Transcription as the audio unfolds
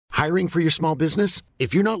Hiring for your small business?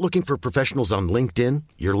 If you're not looking for professionals on LinkedIn,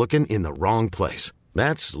 you're looking in the wrong place.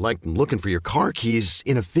 That's like looking for your car keys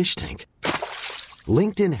in a fish tank.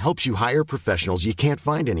 LinkedIn helps you hire professionals you can't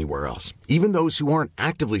find anywhere else, even those who aren't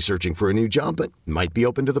actively searching for a new job but might be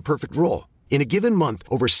open to the perfect role. In a given month,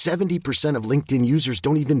 over 70% of LinkedIn users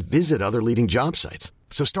don't even visit other leading job sites.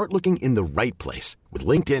 So start looking in the right place. With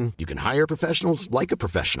LinkedIn, you can hire professionals like a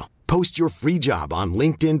professional. Post your free job on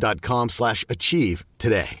linkedin.com/achieve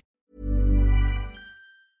today.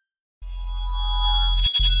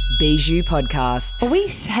 Bijou Podcasts. We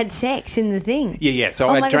had sex in the thing. Yeah. So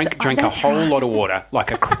I drank a whole lot of water,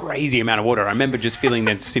 like a crazy amount of water. I remember just feeling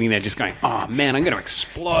that, sitting there just going, oh, man, I'm going to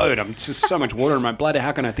explode. I'm just so much water in my bladder.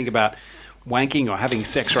 How can I think about wanking or having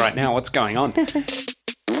sex right now? What's going on?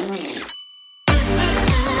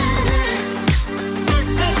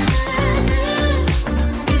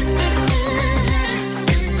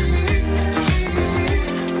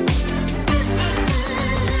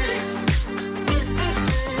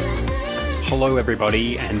 Hello,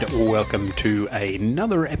 everybody, and welcome to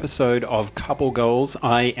another episode of Couple Goals.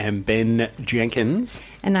 I am Ben Jenkins.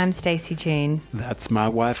 And I'm Stacey June. That's my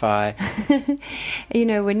Wi-Fi. You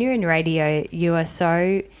know, when you're in radio, you are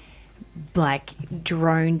so,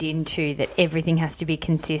 droned into that everything has to be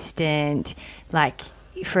consistent. Like,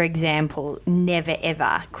 for example, never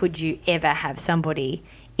ever could you ever have somebody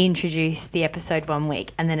introduce the episode one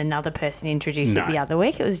week and then another person introduce it the other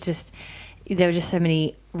week. It was just... There were just so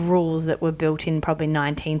many rules that were built in probably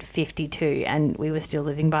 1952 and we were still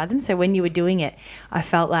living by them. So when you were doing it, I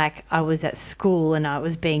felt like I was at school and I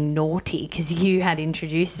was being naughty because you had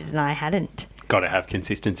introduced it and I hadn't. Got to have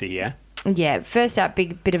consistency, yeah? Yeah. First up,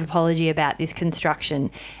 big bit of apology about this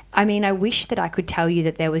construction. I mean, I wish that I could tell you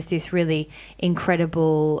that there was this really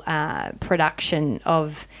incredible production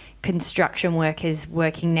of construction workers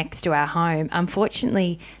working next to our home.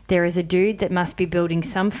 Unfortunately, there is a dude that must be building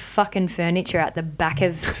some fucking furniture at the back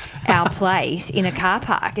of our place in a car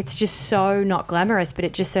park. It's just so not glamorous, but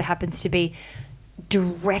it just so happens to be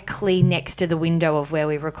directly next to the window of where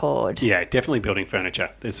we record. Yeah, definitely building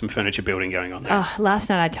furniture. There's some furniture building going on there. Oh, last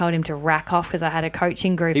night I told him to rack off because I had a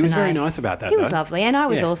coaching group. He was very nice about that, He was lovely, and I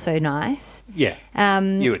was also nice. Yeah.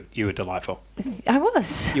 You were delightful. I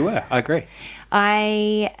was. You were. I agree.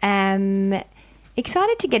 I am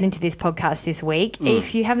excited to get into this podcast this week.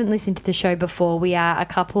 If you haven't listened to the show before, we are a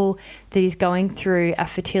couple that is going through a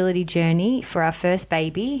fertility journey for our first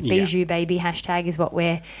baby. Bijou baby hashtag is what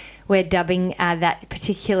we're dubbing that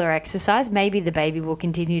particular exercise. Maybe the baby will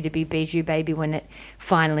continue to be Bijou baby when it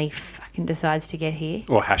finally fucking decides to get here.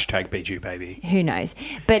 Or hashtag Bijou baby. Who knows?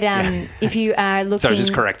 But if you are looking... So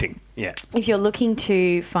just correcting, yeah. If you're looking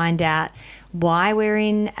to find out why we're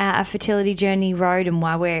in a fertility journey road and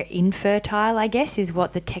why we're infertile, I guess, is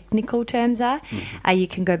what the technical terms are. You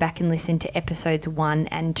can go back and listen to episodes 1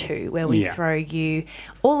 and 2 where we throw you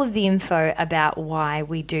all of the info about why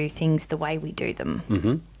we do things the way we do them.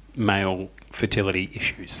 Mm-hmm. Male fertility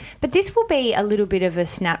issues. But this will be a little bit of a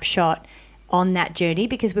snapshot on that journey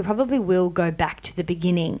because we probably will go back to the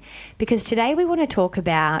beginning because today we want to talk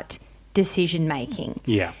about decision making.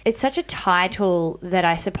 Yeah. It's such a title that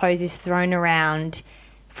I suppose is thrown around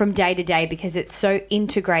from day to day because it's so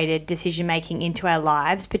integrated decision making into our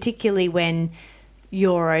lives, particularly when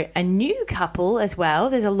you're a new couple as well.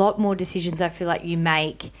 There's a lot more decisions I feel like you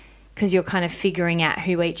make because you're kind of figuring out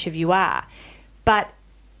who each of you are. But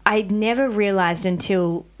I'd never realised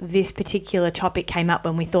until this particular topic came up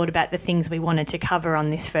when we thought about the things we wanted to cover on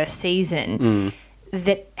this first season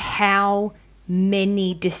that how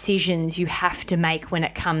many decisions you have to make when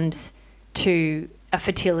it comes to a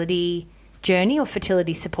fertility journey or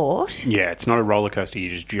fertility support. Yeah, it's not a roller coaster you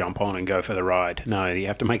just jump on and go for the ride. No, you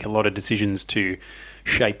have to make a lot of decisions to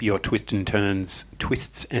shape your twists and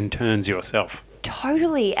turns yourself.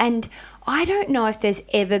 Totally. And I don't know if there's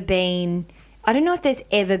ever been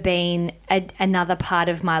another part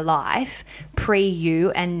of my life,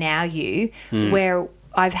 pre-you and now you, where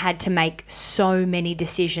I've had to make so many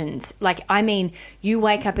decisions. You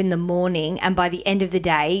wake up in the morning and by the end of the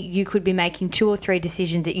day, you could be making 2 or 3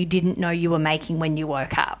 decisions that you didn't know you were making when you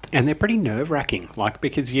woke up. And they're pretty nerve-wracking,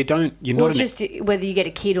 because you're not... Well, it's just whether you get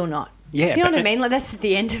a kid or not. Yeah, you know what I mean? That's at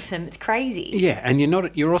the end of them. It's crazy. Yeah, and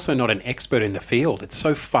you're also not an expert in the field. It's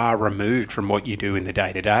so far removed from what you do in the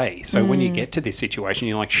day-to-day. So when you get to this situation,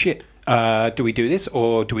 you're like, shit, do we do this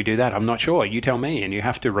or do we do that? I'm not sure. You tell me. And you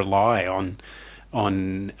have to rely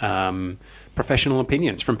on professional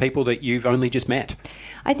opinions from people that you've only just met.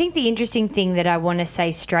 I think the interesting thing that I want to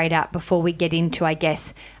say straight up before we get into, I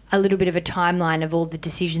guess, a little bit of a timeline of all the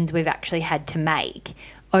decisions we've actually had to make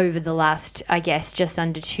over the last, I guess, just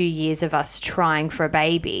under 2 years of us trying for a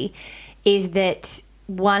baby, is that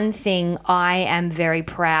one thing I am very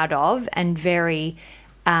proud of and very,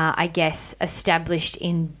 I guess, established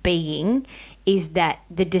in being is that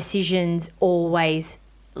the decisions always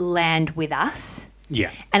land with us.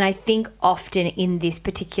 Yeah. And I think often in this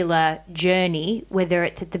particular journey, whether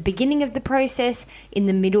it's at the beginning of the process, in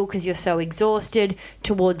the middle because you're so exhausted,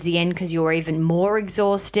 towards the end because you're even more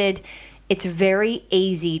exhausted, it's very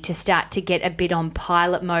easy to start to get a bit on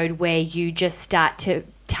pilot mode where you just start to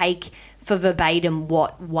take for verbatim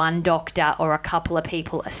what one doctor or a couple of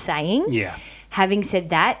people are saying. Yeah. Having said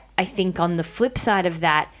that, I think on the flip side of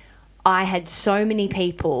that, I had so many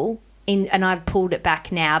people and I've pulled it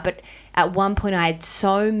back now, but at one point I had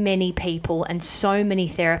so many people and so many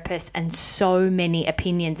therapists and so many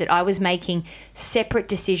opinions that I was making separate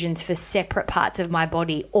decisions for separate parts of my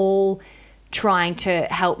body, all trying to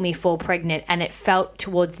help me fall pregnant. And it felt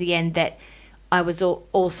towards the end that I was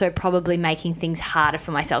also probably making things harder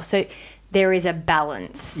for myself. So there is a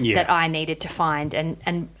balance that I needed to find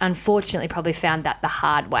and unfortunately probably found that the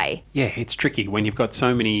hard way. Yeah, it's tricky when you've got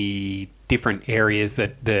so many different areas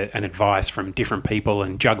and advice from different people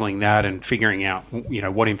and juggling that and figuring out,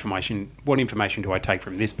 what information do I take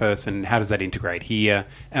from this person? How does that integrate here?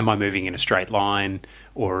 Am I moving in a straight line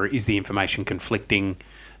or is the information conflicting?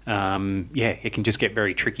 It can just get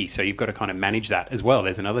very tricky. So you've got to kind of manage that as well.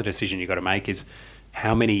 There's another decision you've got to make is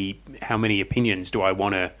how many opinions do I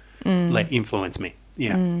want to let influence me?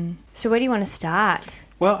 Yeah. So where do you want to start?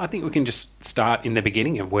 Well, I think we can just start in the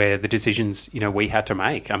beginning of where the decisions, we had to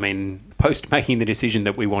make. I mean, post making the decision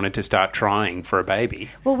that we wanted to start trying for a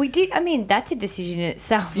baby. Well, we did. I mean, that's a decision in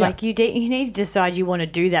itself. Yeah. Like you need to decide you want to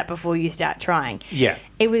do that before you start trying. Yeah.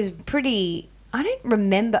 It was pretty. I don't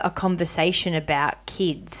remember a conversation about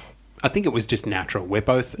kids. I think it was just natural. We're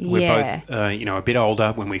both a bit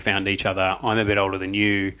older when we found each other. I'm a bit older than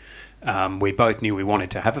you. We both knew we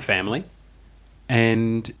wanted to have a family.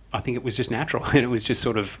 And I think it was just natural. And it was just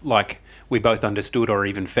sort of like we both understood or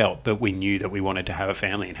even felt that we knew that we wanted to have a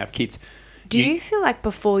family and have kids. Do you feel like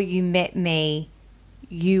before you met me,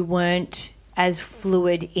 you weren't as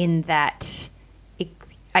fluid in that,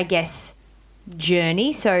 I guess,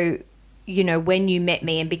 journey? So, when you met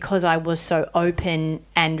me and because I was so open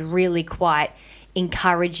and really quite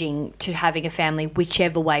encouraging to having a family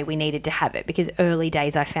whichever way we needed to have it, because early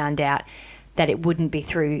days I found out that it wouldn't be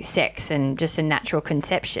through sex and just a natural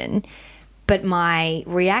conception. But my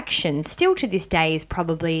reaction still to this day is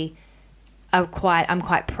probably I'm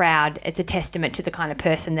quite proud. It's a testament to the kind of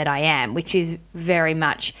person that I am, which is very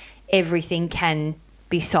much everything can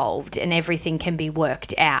be solved and everything can be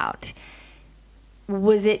worked out.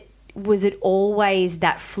 Was it always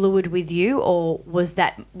that fluid with you, or was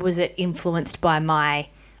it influenced by my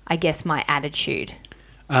attitude?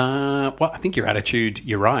 Well, I think your attitude,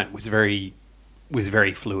 you're right, was very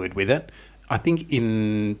fluid with it. I think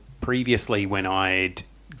previously when I'd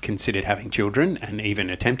considered having children and even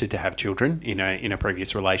attempted to have children in a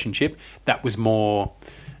previous relationship, that was more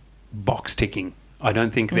box ticking. I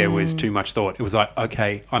don't think there was too much thought. It was like,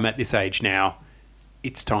 okay, I'm at this age now,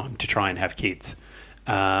 it's time to try and have kids.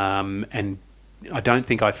 And I don't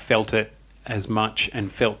think I felt it as much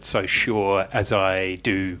and felt so sure as I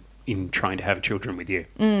do in trying to have children with you.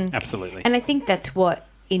 Absolutely. And I think that's what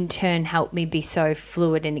in turn helped me be so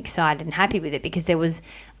fluid and excited and happy with it, because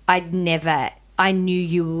I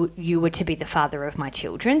knew you were to be the father of my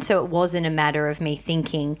children. So it wasn't a matter of me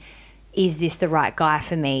thinking, is this the right guy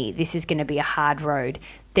for me? This is going to be a hard road.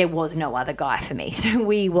 There was no other guy for me. So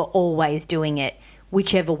we were always doing it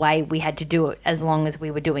whichever way we had to do it, as long as we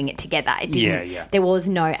were doing it together. There was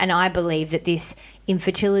no, and I believe that this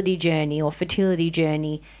infertility journey or fertility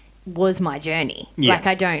journey was my journey. Yeah. Like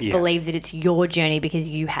I don't believe that it's your journey because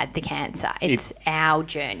you had the cancer. It's our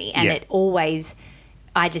journey. And it always,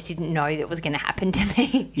 I just didn't know that it was going to happen to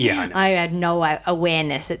me. Yeah, I know. I had no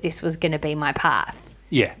awareness that this was going to be my path.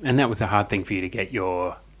 Yeah, and that was a hard thing for you to get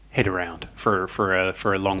your head around for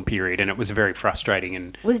a long period, and it was very frustrating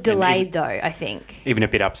and it was delayed though, I think. Even a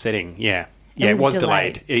bit upsetting. Yeah. Yeah, it was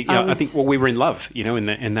delayed. I think, we were in love,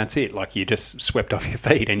 and that's it. Like, you just swept off your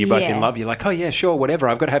feet and you're both in love. You're like, oh, yeah, sure, whatever.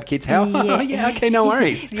 I've got to have kids. How? Yeah. Yeah, okay, no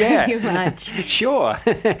worries. Yeah. Pretty much. Sure.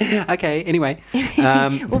 Okay, anyway.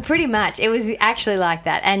 Well, pretty much. It was actually like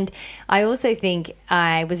that. And I also think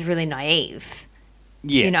I was really naive.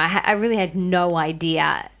 Yeah. I really had no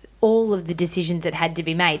idea all of the decisions that had to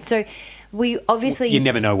be made. So we obviously... You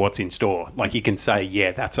never know what's in store. Like, you can say,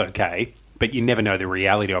 yeah, that's okay, but you never know the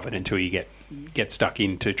reality of it until you get stuck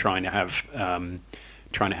into trying to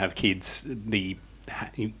have kids,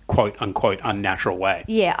 quote unquote unnatural way.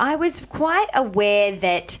 Yeah, I was quite aware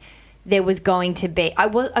that there was going to be. I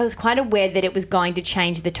was quite aware that it was going to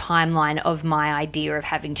change the timeline of my idea of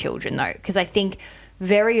having children, though, because I think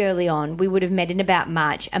very early on we would have met in about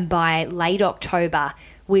March, and by late October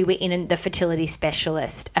we were in a fertility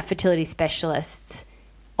specialist's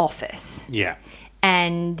office. Yeah.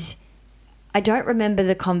 And I don't remember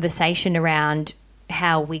the conversation around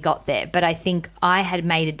how we got there, but I think I had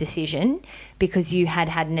made a decision because you had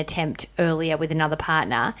an attempt earlier with another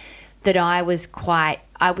partner that I was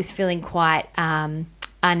feeling quite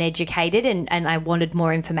uneducated, and I wanted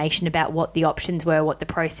more information about what the options were, what the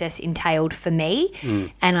process entailed for me.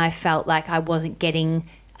 And I felt like I wasn't getting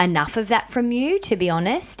enough of that from you, to be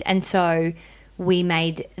honest. And so we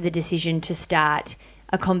made the decision to start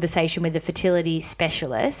a conversation with a fertility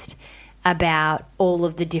specialist about all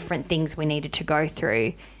of the different things we needed to go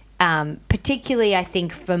through, particularly I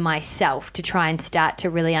think for myself, to try and start to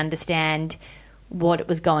really understand what it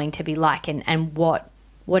was going to be like and what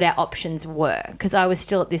our options were. Because I was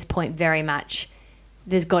still at this point very much,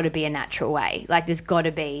 there's got to be a natural way. Like, there's got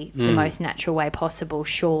to be the most natural way possible.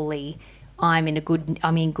 Surely I'm in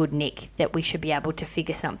good nick that we should be able to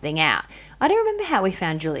figure something out. I don't remember how we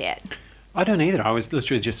found Juliet. I don't either. I was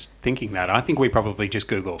literally just thinking that. I think we probably just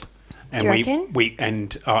Googled. And Do you reckon?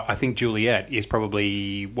 I think Juliet is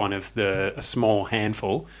probably one of a small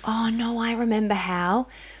handful. Oh, no, I remember how.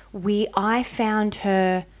 I found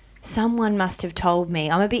her. Someone must have told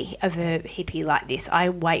me. I'm a bit of a hippie like this. I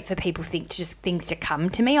wait for things to come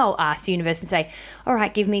to me. I'll ask the universe and say, all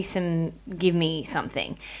right, give me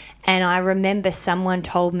something. And I remember someone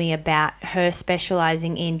told me about her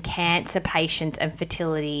specialising in cancer patients and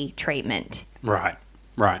fertility treatment. Right.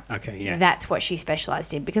 Okay, yeah. That's what she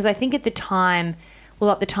specialised in. Because I think at the time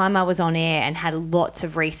I was on air and had lots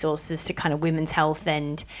of resources to kind of women's health,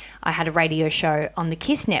 and I had a radio show on the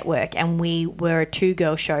KISS network, and we were a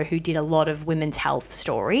 2-girl show who did a lot of women's health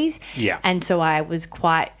stories. Yeah. And so I was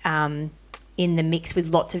quite in the mix with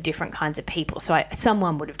lots of different kinds of people. So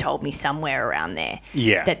someone would have told me somewhere around there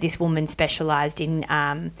that this woman specialised in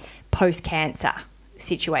post-cancer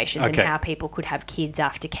situations and how people could have kids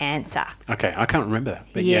after cancer. Okay, I can't remember that.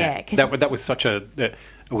 But that was it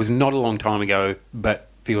was not a long time ago, but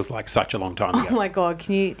feels like such a long time ago. Oh my God,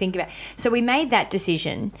 can you think about it? So we made that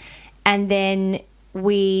decision, and then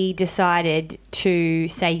we decided to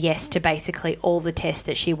say yes to basically all the tests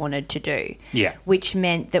that she wanted to do. Yeah. Which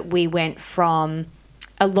meant that we went from,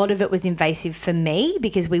 a lot of it was invasive for me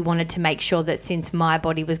because we wanted to make sure that since my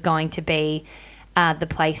body was going to be the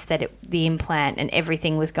place that the implant and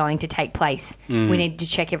everything was going to take place, we needed to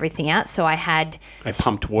check everything out. So I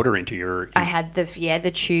pumped water into your... I had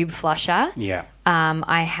the tube flusher. Yeah.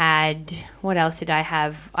 I had... What else did I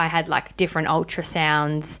have? I had like different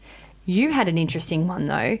ultrasounds. You had an interesting one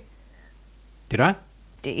though. Did I?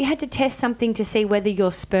 You had to test something to see whether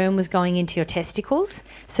your sperm was going into your testicles.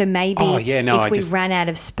 So maybe if we ran out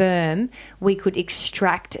of sperm, we could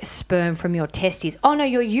extract sperm from your testes. Oh, no,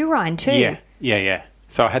 your urine too. Yeah.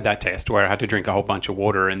 So I had that test where I had to drink a whole bunch of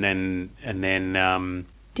water and then.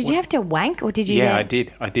 Did you have to wank or did you? Yeah, I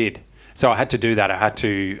did. So I had to do that. I had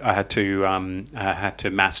to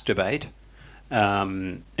masturbate.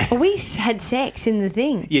 We had sex in the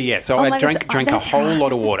thing. Yeah. So I drank a whole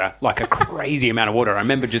lot of water, like a crazy amount of water. I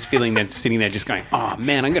remember just sitting there just going, oh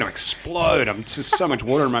man, I'm going to explode. I'm just so much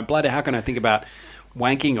water in my bladder. How can I think about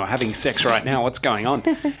wanking or having sex right now? What's going on?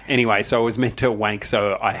 Anyway, so I was meant to wank,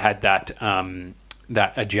 so I had that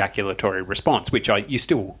ejaculatory response, which you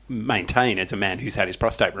still maintain as a man who's had his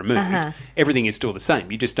prostate removed. Uh-huh. Everything is still the same.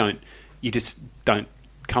 You just don't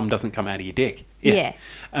cum doesn't come out of your dick. Yeah.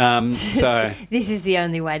 So this is the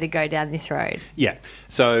only way to go down this road. Yeah.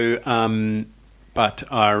 So but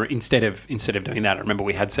instead of doing that, I remember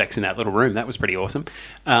we had sex in that little room. That was pretty awesome.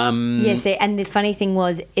 Yes, and the funny thing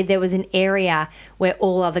was there was an area where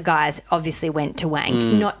all other guys obviously went to wank,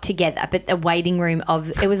 not together, but the waiting room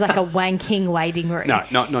it was like a wanking waiting room. No,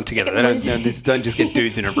 not together. They don't just get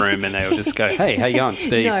dudes in a room and they'll just go, hey, how you going,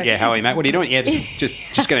 Steve? No. Yeah, how are you, mate? What are you doing? Yeah,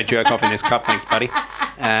 just going to jerk off in this cup, thanks, buddy.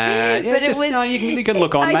 You can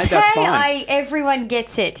look on, mate. That's fine. Everyone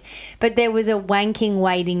gets it, but there was a wanking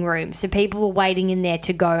waiting room, so people were waiting in there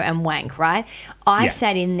to go and wank, right? I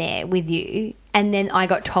sat in there with you, and then I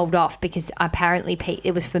got told off because apparently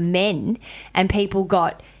it was for men, and people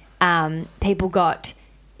got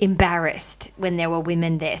embarrassed when there were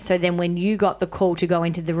women there. So then when you got the call to go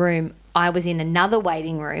into the room, I was in another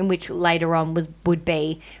waiting room, which later on would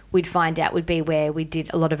be where we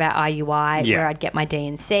did a lot of our IUI, where I'd get my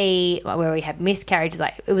D&C, where we had miscarriages.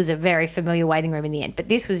 Like, it was a very familiar waiting room in the end, but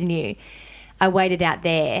this was new. I waited out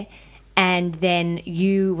there, And then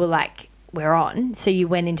you were like, we're on. So you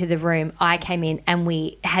went into the room. I came in and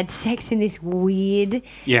we had sex in this weird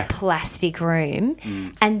plastic room.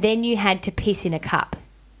 And then you had to piss in a cup.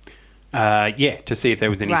 To see if there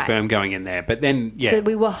was any sperm going in there. But then, So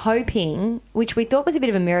we were hoping, which we thought was a bit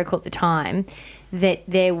of a miracle at the time, that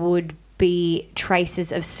there would be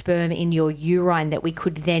traces of sperm in your urine that we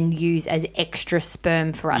could then use as extra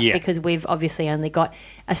sperm for us because we've obviously only got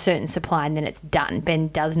a certain supply and then it's done. Ben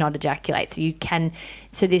does not ejaculate.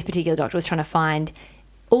 So this particular doctor was trying to find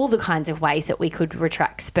all the kinds of ways that we could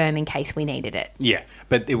retract sperm in case we needed it. Yeah,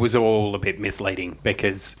 but it was all a bit misleading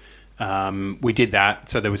because we did that,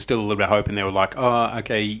 so there was still a little bit of hope, and they were like, oh,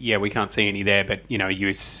 okay, yeah, we can't see any there, but,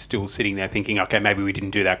 you're still sitting there thinking, okay, maybe we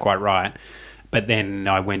didn't do that quite right. But then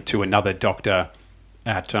I went to another doctor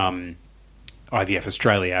at IVF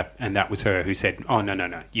Australia, and that was her who said, oh,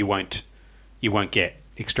 no, you won't get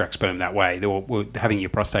extract sperm that way. We're having your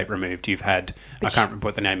prostate removed. You've had, I can't remember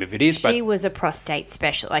what the name of it is. She was a prostate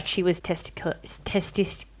specialist. Like, she was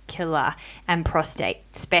testicular and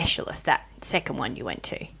prostate specialist, that second one you went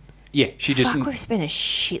to. Yeah, she just... Fuck, we've spent a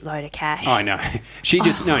shitload of cash. I know. She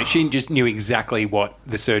just knew exactly what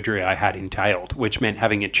the surgery I had entailed, which meant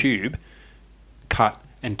having a tube cut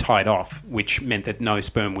and tied off, which meant that no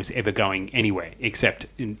sperm was ever going anywhere except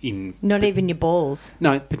in not even your balls.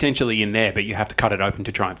 No, potentially in there, but you have to cut it open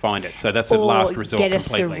to try and find it. So that's a last resort completely.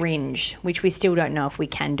 Completely. A syringe, which we still don't know if we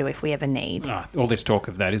can do if we ever need. All this talk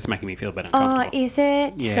of that is making me feel a bit uncomfortable. Oh, is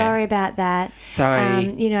it? Yeah. Sorry about that.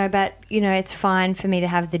 Sorry. But it's fine for me to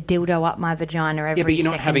have the dildo up my vagina every but you're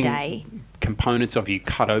not second having day. Components of you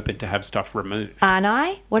cut open to have stuff removed. Aren't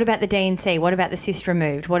I? What about the D&C? What about the cyst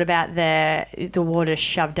removed? What about the water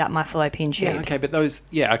shoved up my fallopian tubes? Yeah, okay, but those...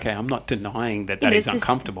 Yeah, okay, I'm not denying that is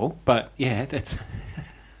uncomfortable, but yeah, that's...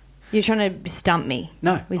 You're trying to stump me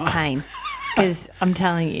with pain. Because I'm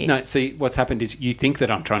telling you. No, see, what's happened is you think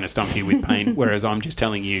that I'm trying to stump you with pain, whereas I'm just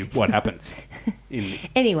telling you what happens.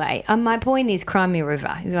 Anyway, my point is Cry Me a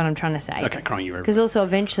River is what I'm trying to say. Okay, crying you a river. Because also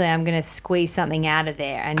eventually I'm going to squeeze something out of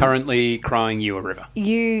there. And currently crying you a river.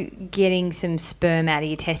 You getting some sperm out of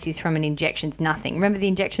your testes from an injection's nothing. Remember the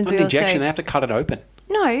injections? Not an injection, they have to cut it open.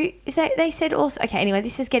 No, they said also... Okay, anyway,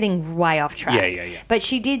 this is getting way off track. Yeah. But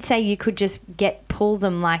she did say you could just pull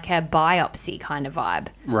them like a biopsy kind of vibe.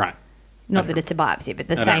 Right. Not that it's a biopsy, but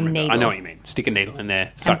the same needle. I know what you mean. Stick a needle in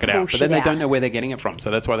there, suck it out. But then they don't know where they're getting it from, so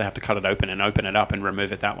that's why they have to cut it open and open it up and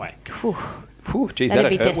remove it that way. Whew, geez,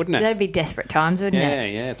 that'd hurt, wouldn't it? That'd be desperate times, wouldn't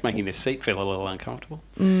it? Yeah, it's making this seat feel a little uncomfortable.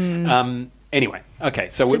 Anyway, okay,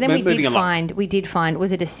 so we're moving along. We did find,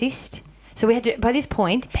 was it a cyst? So we had to, by this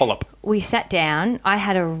point... Polyp. We sat down. I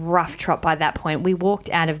had a rough trot by that point. We walked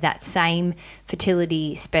out of that same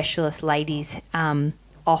fertility specialist lady's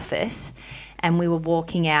office, and we were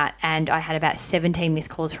walking out, and I had about 17 missed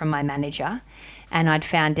calls from my manager, and I'd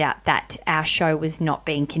found out that our show was not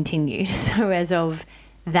being continued. So as of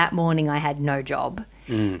that morning, I had no job.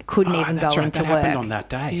 Couldn't even go into that work. Happened on that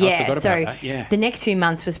day. Yeah, I forgot about that. Yeah. The next few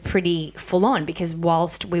months was pretty full on because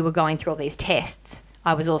whilst we were going through all these tests,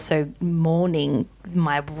 I was also mourning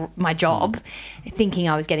my job, thinking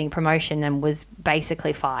I was getting promotion and was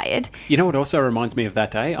basically fired. You know what also reminds me of that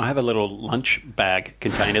day? I have a little lunch bag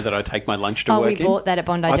container that I take my lunch to work in. We bought that at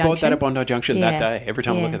Bondi Junction? I bought that at Bondi Junction that day. Every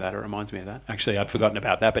time I look at that, it reminds me of that. Actually, I'd forgotten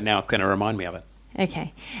about that, but now it's going to remind me of it.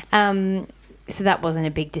 Okay. So that wasn't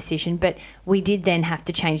a big decision, but we did then have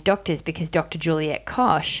to change doctors because Dr. Juliet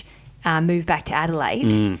Koch moved back to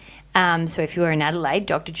Adelaide. So if you were in Adelaide,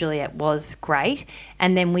 Dr. Juliet was great.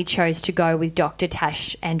 And then we chose to go with Dr.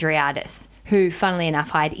 Tash Andreadis, who, funnily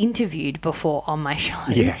enough, I had interviewed before on my show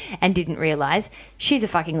and didn't realise. She's a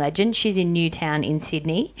fucking legend. She's in Newtown in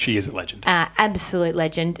Sydney. She is a legend. Absolute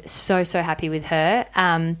legend. So happy with her.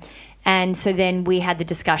 And so then we had the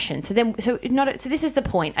discussion. So this is the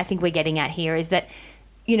point I think we're getting at here is that,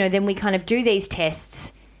 then we kind of do these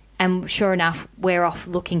tests and sure enough, we're off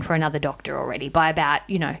looking for another doctor already by about,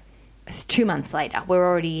 2 months later, we're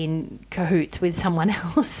already in cahoots with someone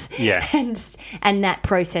else. Yeah. And that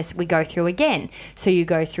process we go through again. So you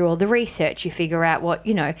go through all the research, you figure out what,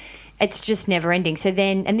 it's just never ending. So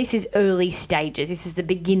then, and this is early stages, this is the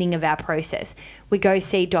beginning of our process. We go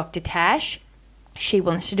see Dr. Tash. She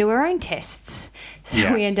wants to do her own tests.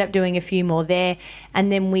 So we end up doing a few more there.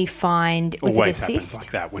 And then we find, was Always it a happens cyst?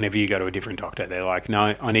 like that. Whenever you go to a different doctor, they're like,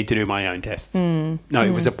 no, I need to do my own tests. No, it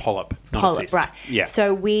was a polyp, not a cyst. Right. Yeah.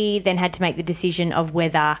 So we then had to make the decision of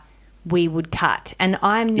whether we would cut. And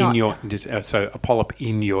I'm not... So a polyp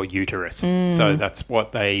in your uterus. So that's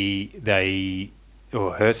what her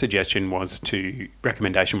suggestion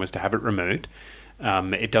recommendation was to have it removed.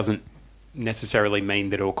 It doesn't necessarily mean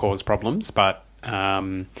that it'll cause problems, but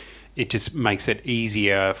it just makes it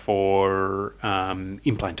easier for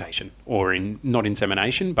implantation or not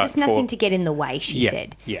insemination, but Just nothing to get in the way, she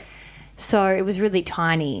said. Yeah. So it was really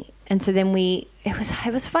tiny. And so then it was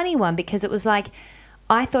a funny one because it was like,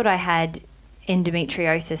 I thought I had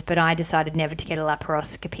endometriosis, but I decided never to get a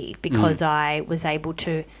laparoscopy because I was able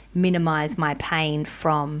to minimise my pain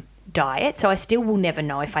from diet. So I still will never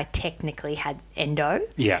know if I technically had endo.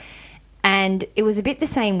 Yeah. And it was a bit the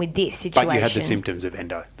same with this situation. But you had the symptoms of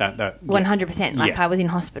endo. That 100%. Like Yeah. I was in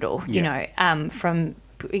hospital, you know,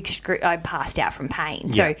 I passed out from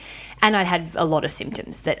pain. So, Yeah. and I'd had a lot of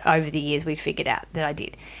symptoms that over the years we'd figured out that I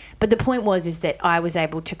did. But the point is that I was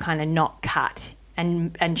able to kind of not cut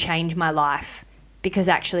and change my life, because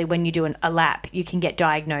actually when you do a lap, you can get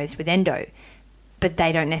diagnosed with endo, but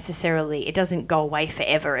they don't necessarily, it doesn't go away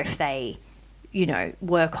forever if they, you know,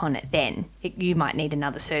 work on it then. You might need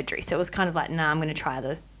another surgery. So it was kind of like, I'm going to try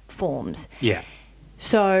the forms. Yeah.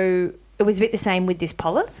 So it was a bit the same with this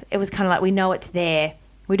polyp. It was kind of like, we know it's there.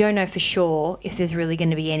 We don't know for sure if there's really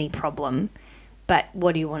going to be any problem, but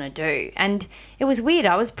what do you want to do? And it was weird.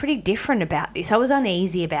 I was pretty different about this. I was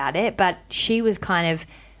uneasy about it, but she was kind of,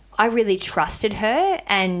 I really trusted her,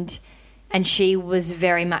 and she was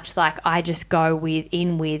very much like, I just go with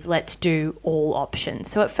let's do all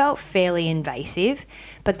options. So it felt fairly invasive.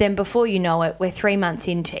 But then before you know it, we're 3 months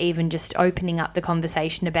into even just opening up the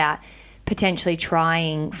conversation about potentially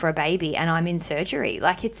trying for a baby, and I'm in surgery.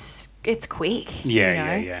 Like it's quick. Yeah, you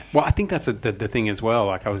know? yeah. Well, I think that's the thing as well.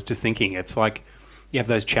 Like I was just thinking, it's like you have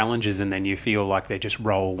those challenges and then you feel like they just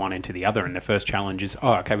roll one into the other. And the first challenge is,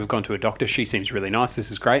 oh, okay, we've gone to a doctor. She seems really nice.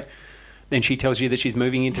 This is great. Then she tells you that she's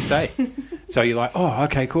moving interstate. So you're like, oh,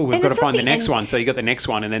 okay, cool. We've got to find the next one. So you got the next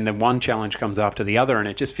one, and then the one challenge comes after the other, and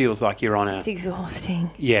it just feels like you're on a... It's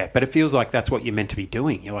exhausting. Yeah, but it feels like that's what you're meant to be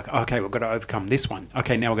doing. You're like, okay, we've got to overcome this one.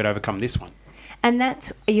 Okay, now we've got to overcome this one. And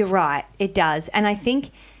you're right, it does. And I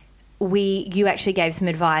think you actually gave some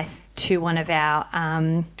advice to one of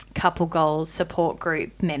our couple goals support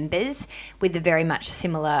group members with a very much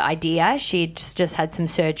similar idea. She'd just had some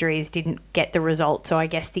surgeries, didn't get the results, or I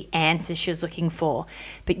guess the answers she was looking for.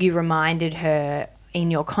 But you reminded her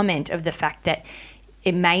in your comment of the fact that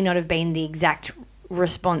it may not have been the exact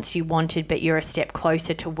response you wanted, but you're a step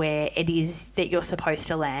closer to where it is that you're supposed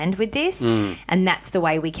to land with this. And that's the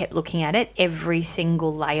way we kept looking at it. Every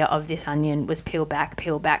single layer of this onion was peel back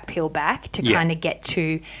to kind of get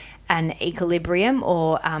to an equilibrium,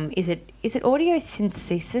 or is it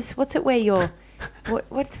audiosynthesis? What's it where your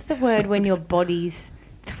what's the word when your body's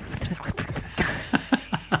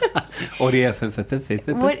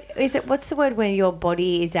Audiosynthesis. what is it? What's the word when your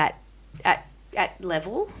body is at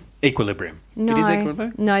level? Equilibrium. No, It is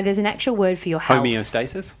equilibrium? no. There's an actual word for your health.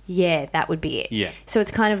 Homeostasis? Yeah, that would be it. Yeah. So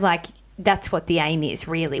it's kind of like that's what the aim is,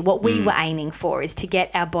 really. What we were aiming for is to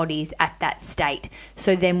get our bodies at that state.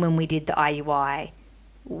 So then when we did the IUI,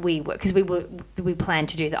 we planned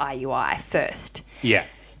to do the IUI first. Yeah.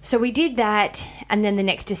 So we did that, and then the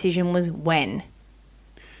next decision was when.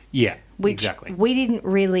 Yeah, Which exactly. we didn't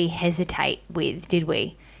really hesitate with, did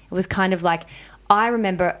we? It was kind of like, I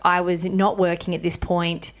remember I was not working at this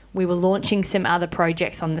point. We were launching some other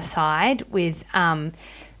projects on the side with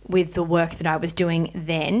the work that I was doing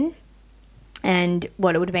then. And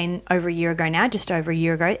what it would have been over a year ago now, just over a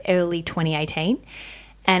year ago, early 2018.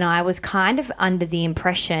 And I was kind of under the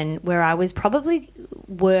impression where I was probably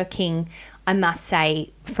working, I must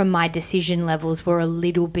say, from my decision levels were a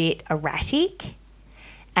little bit erratic.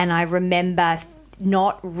 And I remember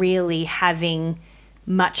not really having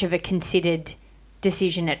much of a considered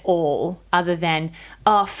decision at all, other than,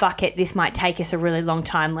 oh, fuck it, this might take us a really long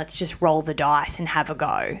time. Let's just roll the dice and have a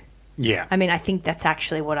go. Yeah. I mean, I think that's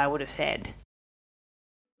actually what I would have said.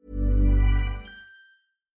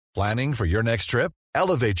 Planning for your next trip?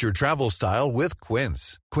 Elevate your travel style with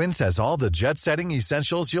Quince. Quince has all the jet-setting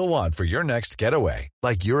essentials you'll want for your next getaway,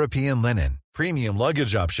 like European linen, premium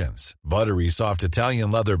luggage options, buttery soft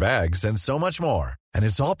Italian leather bags, and so much more. And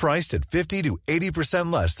it's all priced at 50 to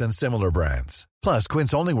 80% less than similar brands. Plus,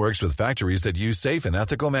 Quince only works with factories that use safe and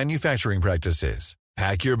ethical manufacturing practices.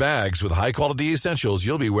 Pack your bags with high-quality essentials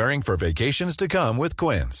you'll be wearing for vacations to come with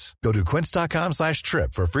Quince. Go to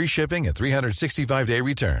quince.com/trip for free shipping and 365-day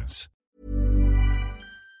returns.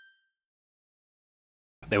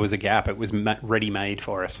 There was a gap. It was ready-made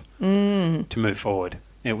for us to move forward.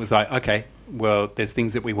 It was like, okay, well, there's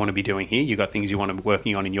things that we want to be doing here. You've got things you want to be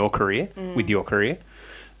working on in your career, with your career.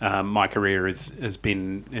 My career has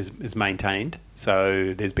maintained,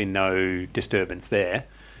 so there's been no disturbance there.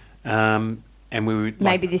 And we were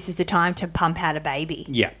Maybe this is the time to pump out a baby.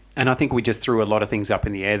 Yeah, And I think we just threw a lot of things up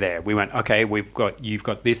in the air there. We went, okay, you've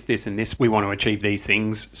got this, this, and this. We want to achieve these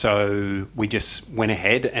things. So we just went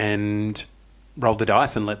ahead and rolled the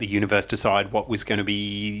dice and let the universe decide what was going to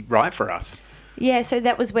be right for us. Yeah, so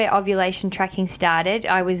that was where ovulation tracking started.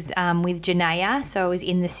 I was with Janaea, so I was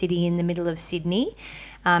in the city in the middle of Sydney,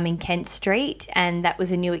 in Kent Street, and that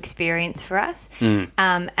was a new experience for us.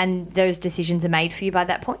 And those decisions are made for you by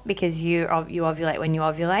that point because you ovulate when you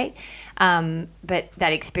ovulate. But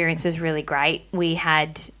that experience was really great. We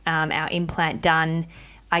had our implant done,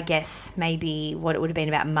 I guess, maybe what it would have been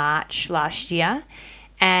about March last year,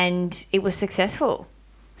 and it was successful.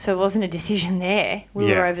 So it wasn't a decision there. We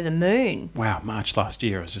were over the moon. Wow, March last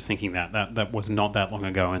year. I was just thinking that was not that long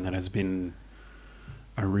ago, and that has been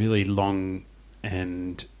a really long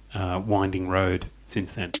and winding road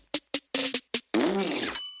since then.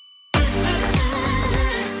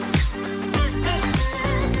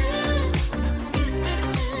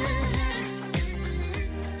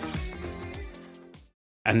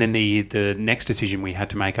 And then the next decision we had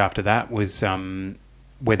to make after that was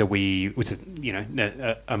whether it was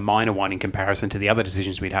a minor one in comparison to the other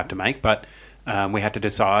decisions we'd have to make, but we had to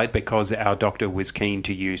decide because our doctor was keen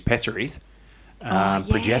to use pessaries,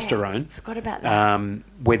 progesterone. Forgot about that.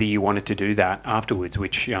 Whether you wanted to do that afterwards,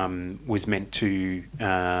 which was meant to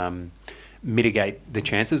mitigate the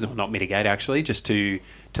chances, or not mitigate actually, just to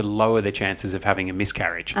lower the chances of having a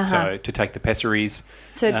miscarriage. So to take the pessaries.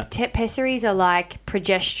 So pessaries are like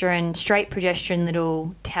straight progesterone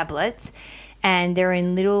little tablets, and they're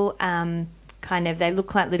in little they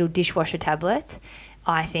look like little dishwasher tablets,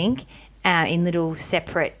 I think, in little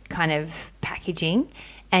separate kind of packaging,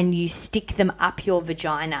 and you stick them up your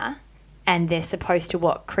vagina, and they're supposed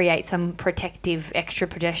to create some protective extra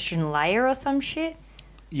progesterone layer or some shit.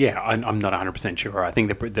 Yeah, I'm not 100% sure. I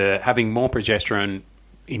think the having more progesterone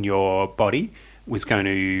in your body was going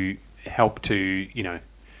to help to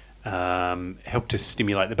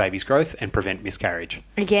stimulate the baby's growth and prevent miscarriage.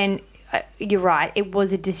 Again, you're right. It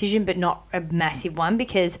was a decision, but not a massive one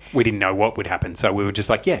because we didn't know what would happen. So we were just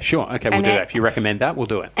like, yeah, sure, okay, we'll do that. If you recommend that, we'll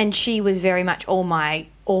do it. And she was very much all my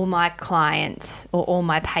clients or all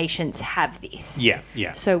my patients have this.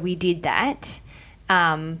 Yeah. So we did that.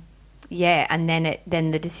 And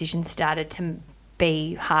then the decision started to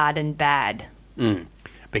be hard and bad.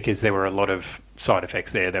 Because there were a lot of side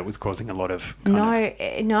effects there that was causing a lot of No,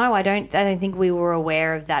 I don't think we were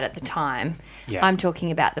aware of that at the time. Yeah. I'm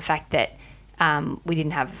talking about the fact that we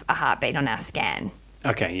didn't have a heartbeat on our scan.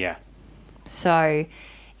 Okay, yeah. So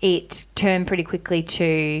it turned pretty quickly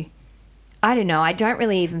to, I don't know, I don't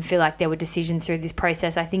really even feel like there were decisions through this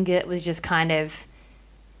process. I think it was just kind of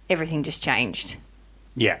everything just changed.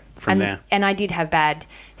 Yeah, from there. And I did have bad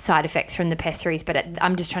side effects from the pessaries, but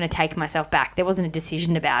I'm just trying to take myself back. There wasn't a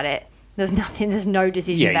decision about it. There's no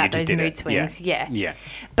decision about those mood swings. Yeah.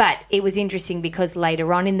 But it was interesting because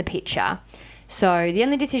later on in the picture, so the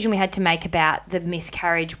only decision we had to make about the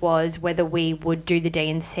miscarriage was whether we would do the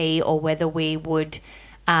D&C or whether we would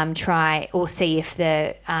try or see if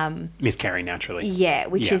the... miscarry naturally. Yeah,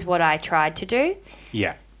 which is what I tried to do.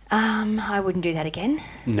 Yeah. I wouldn't do that again.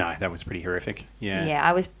 No, that was pretty horrific. Yeah. Yeah,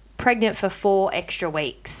 I was pregnant for 4 extra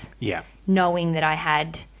weeks. Yeah. Knowing that I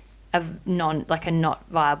had a not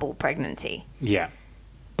viable pregnancy. Yeah.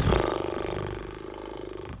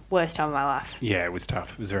 Worst time of my life. Yeah, it was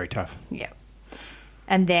tough. It was very tough. Yeah.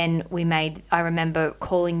 And then I remember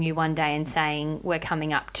calling you one day and saying, we're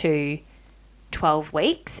coming up to 12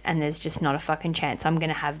 weeks and there's just not a fucking chance I'm going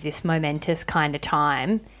to have this momentous kind of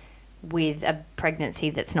time with a pregnancy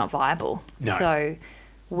that's not viable. No. So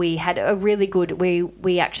we had a really good...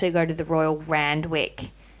 We actually go to the Royal Randwick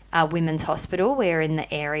Women's Hospital. We're in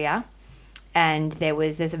the area, and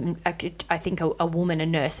there's I think a woman, a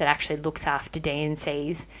nurse that actually looks after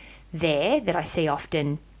D&Cs there that I see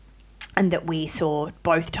often and that we saw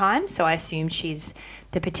both times. So I assume she's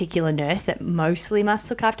the particular nurse that mostly must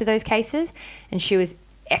look after those cases, and she was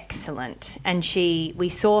excellent. And we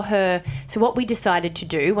saw her. So what we decided to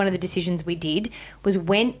do, one of the decisions we did, was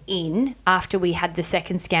went in after we had the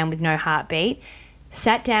second scan with no heartbeat,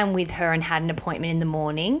 sat down with her and had an appointment in the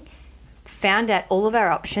morning, found out all of our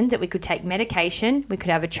options, that we could take medication, we could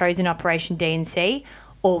have a chosen operation D&C,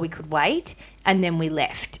 or we could wait, and then we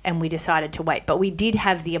left and we decided to wait. But we did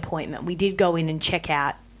have the appointment. We did go in and check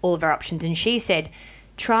out all of our options, and she said,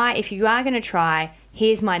 if you are going to try,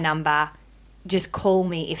 here's my number, just call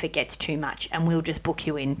me if it gets too much and we'll just book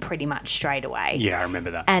you in pretty much straight away. Yeah, I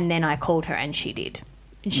remember that. And then I called her and she did.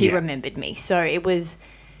 And she remembered me. So it was...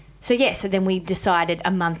 So then we decided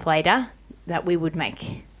a month later that we would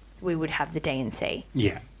have the D&C.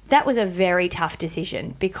 Yeah. That was a very tough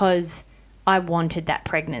decision because I wanted that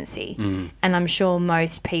pregnancy. And I'm sure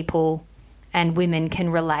most people and women can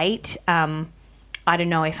relate. I don't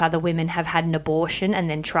know if other women have had an abortion and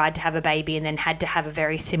then tried to have a baby and then had to have a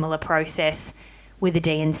very similar process with a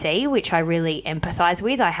D&C, which I really empathise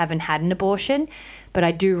with. I haven't had an abortion, but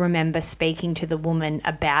I do remember speaking to the woman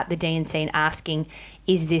about the D&C and asking,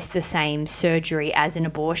 is this the same surgery as an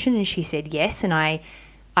abortion? And she said yes. And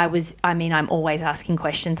I'm always asking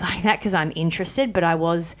questions like that because I'm interested, but I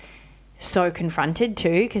was so confronted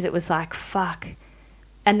too, because it was like, fuck.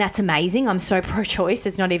 And that's amazing. I'm so pro-choice.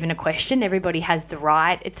 It's not even a question. Everybody has the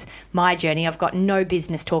right. It's my journey. I've got no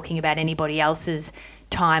business talking about anybody else's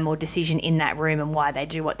time or decision in that room and why they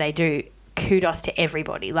do what they do. Kudos to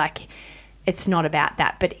everybody. Like, it's not about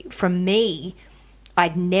that. But from me,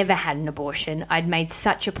 I'd never had an abortion. I'd made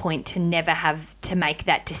such a point to never have to make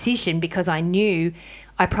that decision because I knew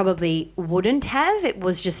I probably wouldn't have. It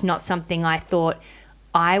was just not something I thought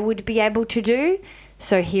I would be able to do.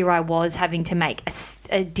 So here I was having to make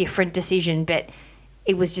a different decision, but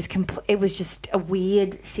it was just a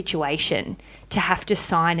weird situation to have to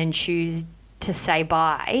sign and choose to say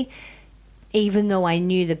bye. Even though I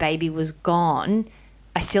knew the baby was gone,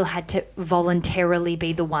 I still had to voluntarily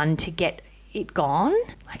be the one to get it gone.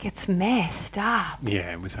 Like, it's messed up.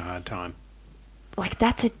 Yeah, it was a hard time. Like,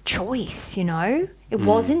 that's a choice, you know? It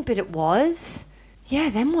wasn't, but it was. Yeah,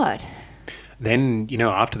 then what? Then,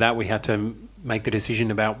 after that we had to make the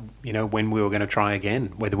decision about, when we were going to try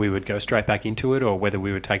again, whether we would go straight back into it or whether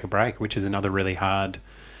we would take a break, which is another really hard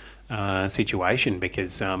situation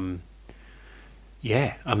because, it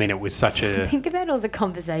was such a... Think about all the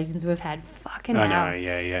conversations we've had. Fucking hell. I know,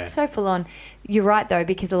 yeah. So full on. You're right, though,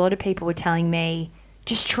 because a lot of people were telling me,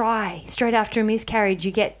 just try. Straight after a miscarriage,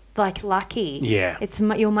 you get, lucky. Yeah.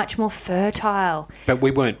 You're much more fertile. But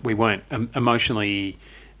we weren't emotionally...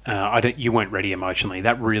 you weren't ready emotionally.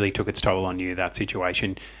 That really took its toll on you, that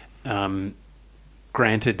situation.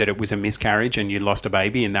 Granted that it was a miscarriage and you lost a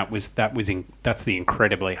baby, and that's the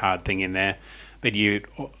incredibly hard thing in there. But you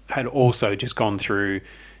had also just gone through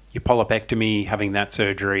your polypectomy, having that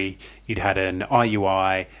surgery. You'd had an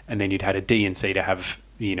IUI, and then you'd had a D&C to have,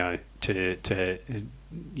 to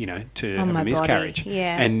have a miscarriage. Body.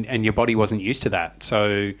 Yeah. And your body wasn't used to that.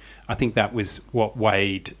 So I think that was what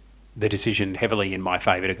weighed the decision heavily in my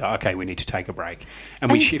favour to go, okay, we need to take a break. And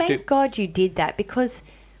we shifted. Thank God you did that, because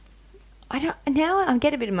I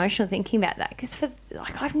get a bit emotional thinking about that, because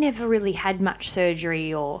I've never really had much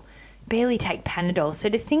surgery or barely take Panadol. So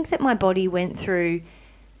to think that my body went through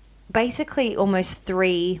basically almost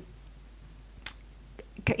 3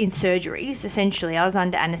 in surgeries, essentially. I was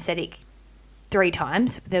under anaesthetic 3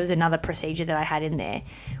 times. There was another procedure that I had in there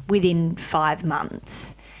within 5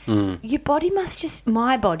 months. Your body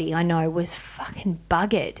my body, I know, was fucking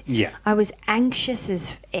buggered. Yeah. I was anxious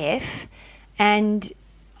as F, and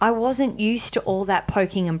I wasn't used to all that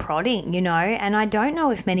poking and prodding, and I don't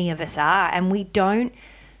know if many of us are, and we don't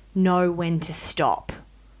know when to stop.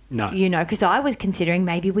 No. Because I was considering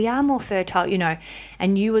maybe we are more fertile,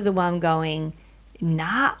 and you were the one going,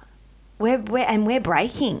 nah, we're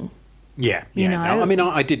breaking. Yeah. No, I mean,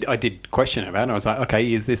 I did question about it. I was like,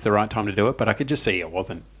 okay, is this the right time to do it? But I could just see it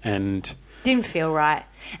wasn't. And didn't feel right.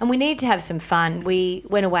 And we needed to have some fun. We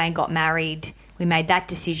went away and got married. We made that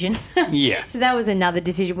decision. Yeah. So that was another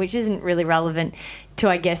decision, which isn't really relevant to,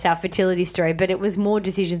 I guess, our fertility story, but it was more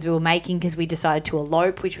decisions we were making because we decided to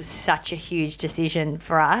elope, which was such a huge decision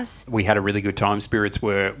for us. We had a really good time. Spirits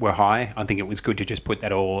were high. I think it was good to just put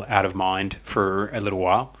that all out of mind for a little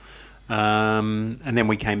while. And then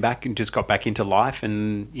we came back and just got back into life,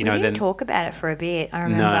 and we didn't talk about it for a bit. I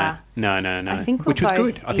remember. No. I think which was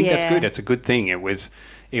good. I think that's good. It's a good thing. It was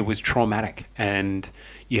traumatic, and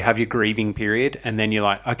you have your grieving period, and then you're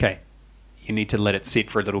like, okay, you need to let it sit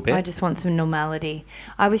for a little bit. I just want some normality.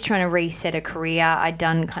 I was trying to reset a career. I'd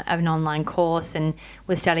done an online course and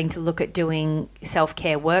was starting to look at doing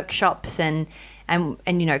self-care workshops and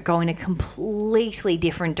go in a completely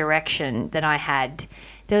different direction than I had.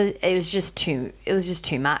 It was just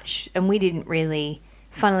too much, and we didn't really.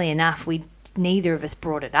 Funnily enough, neither of us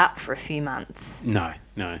brought it up for a few months. No.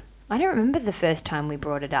 I don't remember the first time we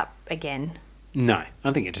brought it up again. No,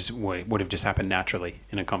 I think it just would have just happened naturally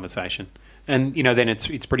in a conversation, and then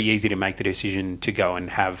it's pretty easy to make the decision to go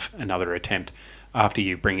and have another attempt after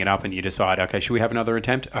you bring it up and you decide, okay, should we have another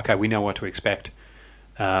attempt? Okay, we know what to expect.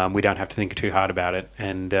 We don't have to think too hard about it.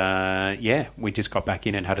 And, we just got back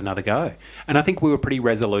in and had another go. And I think we were pretty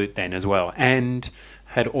resolute then as well, and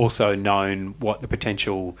had also known what the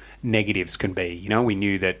potential negatives can be. We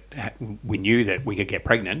knew that we could get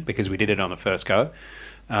pregnant because we did it on the first go.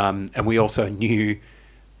 And we also knew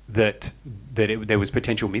there was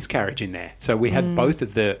potential miscarriage in there. So we had both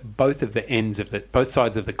of the ends of both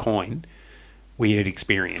sides of the coin we had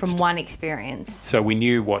experienced from one experience. So we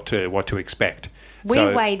knew what to expect.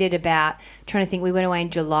 We waited about, trying to think, we went away in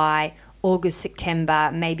July, August,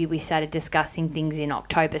 September, maybe we started discussing things in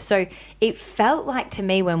October. So it felt like to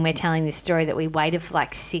me when we're telling this story that we waited for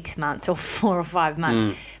like 6 months or 4 or 5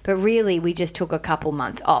 months. But really we just took a couple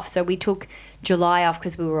months off. So we took July off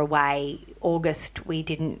because we were away. August we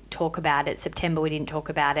didn't talk about it. September we didn't talk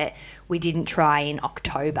about it. We didn't try in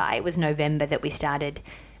October. It was November that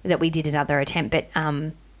we did another attempt.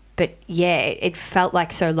 But yeah, it felt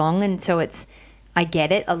like so long, and so I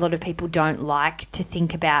get it. A lot of people don't like to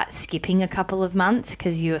think about skipping a couple of months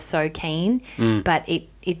because you're so keen, but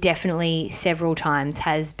it definitely several times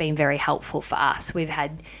has been very helpful for us. We've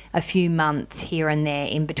had a few months here and there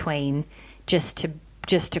in between just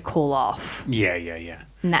to cool off. Yeah.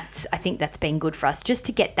 And I think that's been good for us, just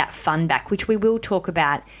to get that fun back, which we will talk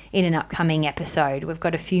about in an upcoming episode. We've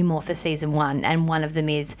got a few more for season 1, and one of them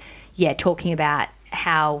is, talking about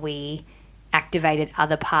how we activated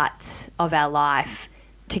other parts of our life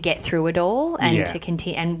to get through it all and to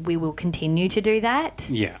continue, and we will continue to do that.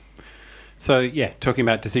 Yeah. So, talking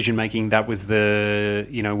about decision making, that was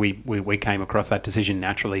we came across that decision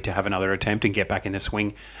naturally to have another attempt and get back in the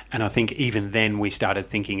swing. And I think even then we started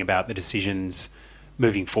thinking about the decisions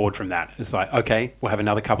moving forward from that. It's like, okay, we'll have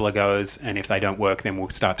another couple of goes, and if they don't work, then we'll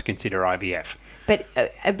start to consider IVF. But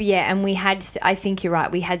and we had, I think you're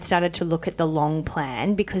right, we had started to look at the long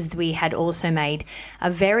plan because we had also made a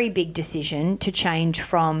very big decision to change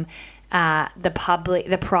from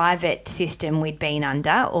the private system we'd been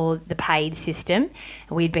under, or the paid system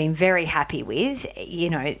we'd been very happy with.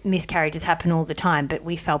 Miscarriages happen all the time, but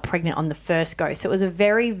we fell pregnant on the first go. So it was a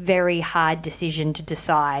very, very hard decision to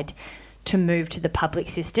decide to move to the public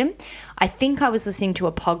system. I think I was listening to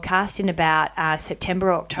a podcast in about September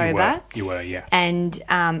or October. You were, yeah. And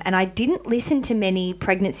I didn't listen to many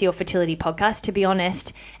pregnancy or fertility podcasts, to be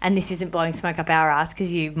honest, and this isn't blowing smoke up our ass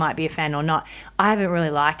because you might be a fan or not. I haven't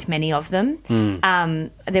really liked many of them.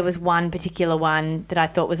 There was one particular one that I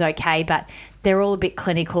thought was okay, but they're all a bit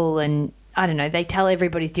clinical, and I don't know, they tell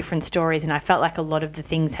everybody's different stories, and I felt like a lot of the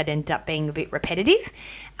things had ended up being a bit repetitive.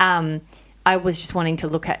 I was just wanting to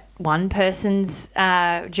look at one person's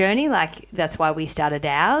journey, like that's why we started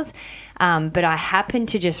ours. But I happened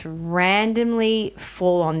to just randomly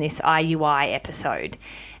fall on this IUI episode,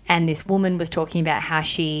 and this woman was talking about how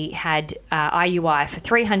she had IUI for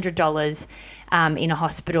 $300 in a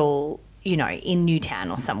hospital, in Newtown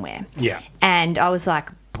or somewhere. Yeah. And I was like,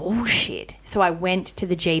 bullshit. So I went to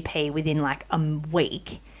the GP within like a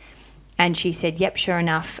week. And she said, yep, sure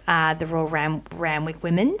enough, the Royal Randwick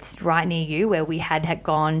Women's, right near you, where we had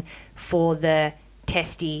gone for the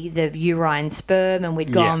testy, the urine sperm, and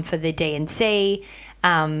we'd gone for the D&C.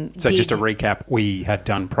 So just to recap, we had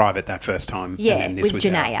done private that first time. Yeah, and then this with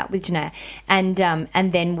Janaea. And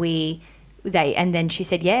then she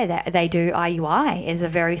said, they do IUI. There's a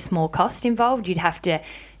very small cost involved.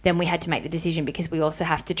 Then we had to make the decision because we also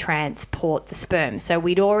have to transport the sperm. So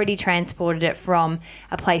we'd already transported it from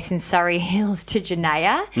a place in Surrey Hills to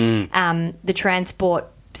Janaea. The transport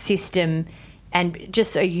system, and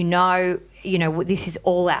just so you know, this is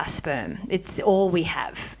all our sperm. It's all we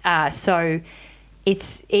have. So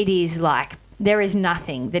it is like there is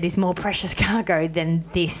nothing that is more precious cargo than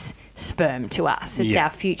this sperm to us. It's our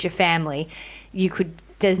future family.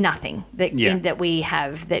 There's nothing that we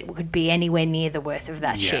have that could be anywhere near the worth of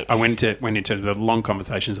that shit. I went into the long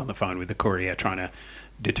conversations on the phone with the courier trying to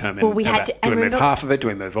determine, do we move half of it? Do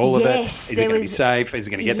we move all of it? Is it going to be safe? Is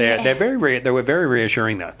it going to get there? They were very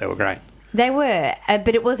reassuring though. They were great. They were,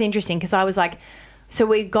 but it was interesting because I was like, so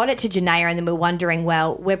we got it to Janaea and then we're wondering,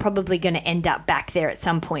 well, we're probably going to end up back there at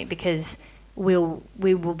some point because we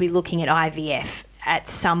will be looking at IVF at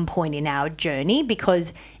some point in our journey,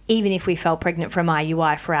 because even if we fell pregnant from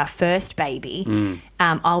IUI for our first baby,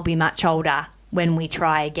 I'll be much older when we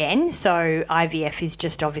try again. So IVF is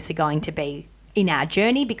just obviously going to be in our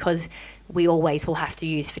journey because we always will have to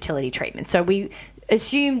use fertility treatment. So we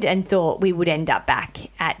assumed and thought we would end up back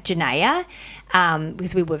at Janaea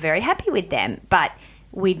because we were very happy with them. But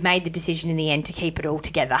we'd made the decision in the end to keep it all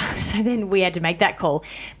together. So then we had to make that call.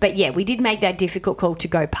 But yeah, we did make that difficult call to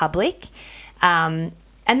go public.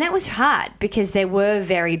 And that was hard because there were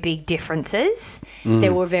very big differences.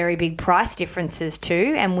 There were very big price differences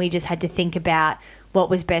too, and we just had to think about what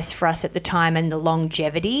was best for us at the time and the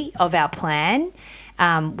longevity of our plan.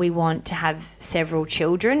 We want to have several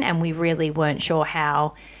children, and we really weren't sure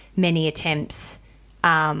how many attempts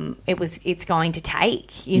it's going to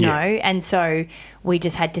take, you know. And so we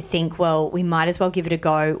just had to think, well, we might as well give it a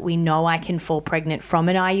go. We know I can fall pregnant from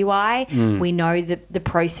an IUI. We know that the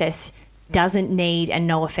process doesn't need, and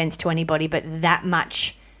no offense to anybody, but that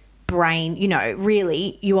much brain, you know,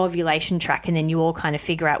 really you ovulation track and then you all kind of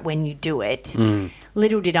figure out when you do it.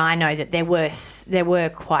 Little did I know that there were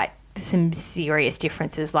quite some serious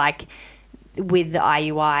differences, like with the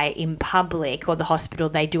IUI in public or the hospital,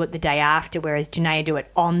 they do it the day after, whereas Janaea do it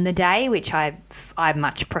on the day, which I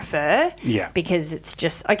much prefer. Yeah. Because it's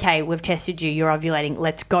just, okay, we've tested you, you're ovulating,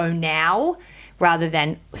 let's go now, rather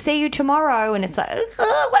than see you tomorrow. And it's like,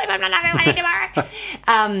 oh, what if I'm not ovulating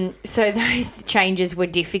tomorrow? So those changes were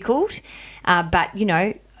difficult. But, you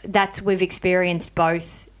know, we've experienced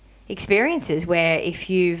both experiences where if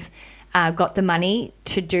you've got the money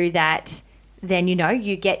to do that, then, you know,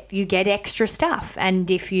 you get extra stuff. And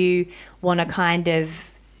if you want to kind of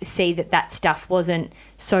see that stuff wasn't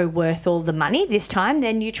so worth all the money this time,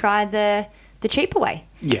 then you try the cheaper way.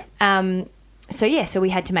 Yeah. So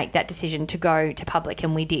we had to make that decision to go to public,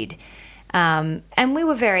 and we did. And we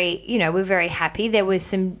were very happy. There were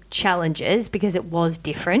some challenges because it was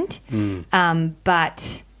different.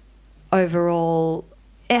 But overall,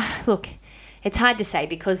 look, it's hard to say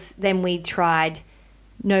because then we tried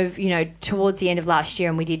towards the end of last year,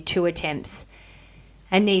 and we did 2 attempts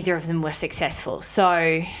and neither of them were successful.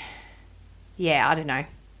 So, yeah, I don't know.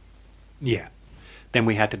 Yeah. Then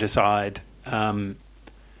we had to decide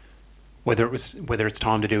whether it's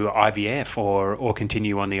time to do IVF or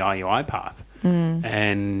continue on the IUI path.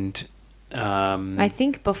 And I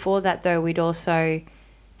think before that, though, we'd also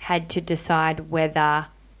had to decide whether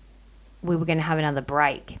we were going to have another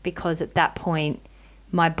break, because at that point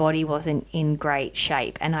my body wasn't in great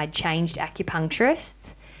shape, and I'd changed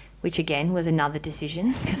acupuncturists, which again was another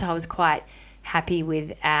decision because I was quite happy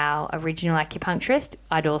with our original acupuncturist.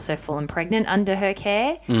 I'd also fallen pregnant under her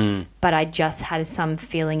care, but I just had some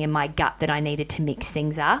feeling in my gut that I needed to mix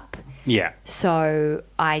things up. Yeah. So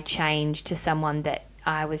I changed to someone that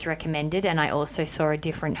I was recommended, and I also saw a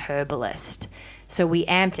different herbalist. So we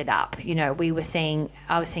amped it up. You know, I was seeing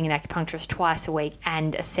an acupuncturist twice a week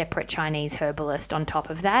and a separate Chinese herbalist on top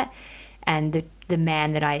of that. And the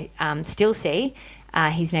man that I still see,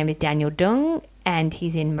 his name is Daniel Dung, and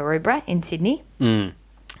he's in Maroubra in Sydney.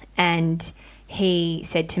 And he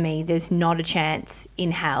said to me, there's not a chance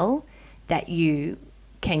in hell that you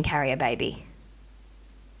can carry a baby.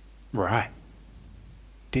 Right.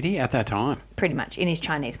 Did he at that time? Pretty much, in his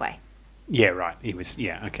Chinese way. Yeah, right. He was,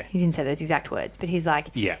 yeah, okay. He didn't say those exact words, but he's like,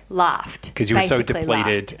 laughed. Because you were so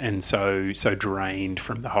depleted and so drained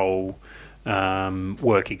from the whole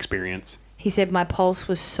work experience. He said my pulse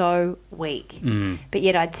was so weak, but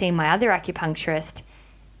yet I'd seen my other acupuncturist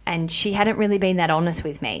and she hadn't really been that honest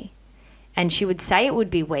with me. And she would say it would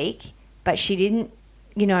be weak, but she didn't,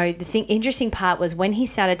 the interesting part was when he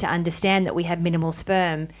started to understand that we had minimal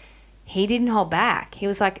sperm, he didn't hold back. He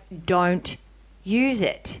was like, don't use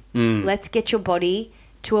it. Let's get your body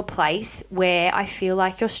to a place where I feel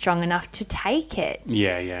like you're strong enough to take it.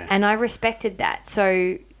 Yeah, yeah. And I respected that.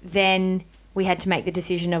 So then we had to make the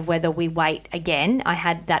decision of whether we wait again. I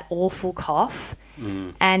had that awful cough.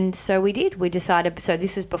 And so we did. We decided, so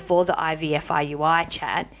this was before the IVF IUI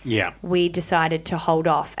chat. Yeah. We decided to hold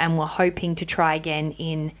off and we're hoping to try again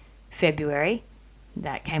in February.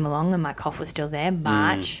 That came along and my cough was still there.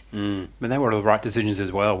 March. But they were the right decisions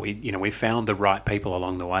as well. We found the right people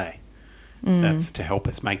along the way. That's to help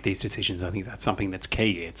us make these decisions. I think that's something that's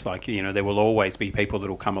key. It's like, there will always be people that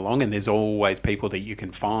will come along, and there's always people that you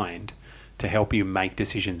can find to help you make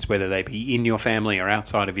decisions, whether they be in your family or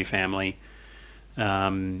outside of your family.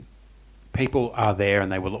 People are there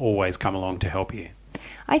and they will always come along to help you.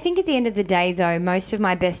 I think at the end of the day, though, most of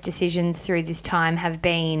my best decisions through this time have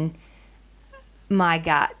been my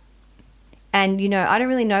gut. And, I don't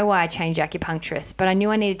really know why I changed acupuncturists, but I knew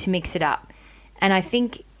I needed to mix it up. And I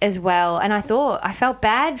think as well, and I felt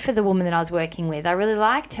bad for the woman that I was working with. I really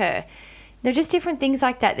liked her. There are just different things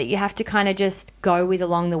like that you have to kind of just go with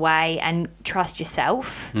along the way and trust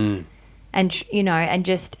yourself. And,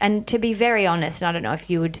 and to be very honest, and I don't know if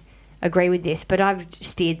you would agree with this, but I've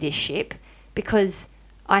steered this ship because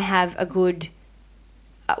I have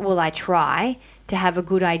I try to have a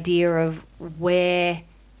good idea of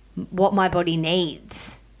what my body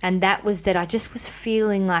needs. And that was that I just was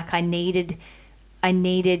feeling like I needed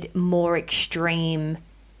more extreme.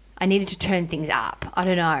 I needed to turn things up. I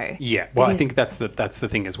don't know. Yeah. Well, I think that's the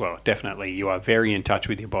thing as well. Definitely. You are very in touch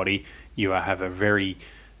with your body. You have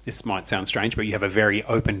this might sound strange, but you have a very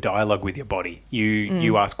open dialogue with your body.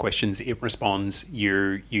 You ask questions, it responds,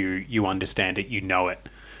 you understand it, you know it.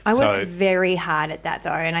 I worked very hard at that, though,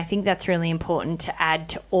 and I think that's really important to add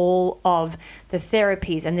to all of the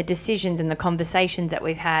therapies and the decisions and the conversations that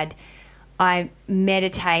we've had. I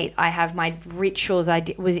meditate. I have my rituals.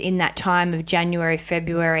 Was in that time of January,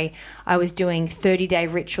 February, I was doing 30-day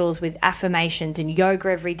rituals with affirmations and yoga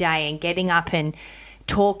every day and getting up and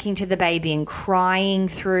talking to the baby and crying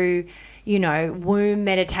through, womb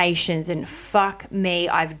meditations, and fuck me,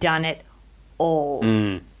 I've done it all,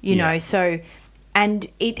 you know, so... And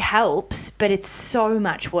it helps, but it's so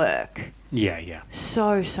much work. Yeah.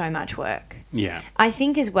 So much work. Yeah. I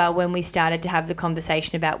think as well when we started to have the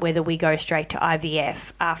conversation about whether we go straight to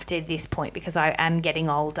IVF after this point, because I am getting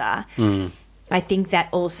older, I think that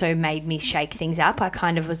also made me shake things up. I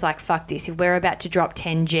kind of was like, fuck this. If we're about to drop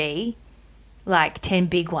 10G, like 10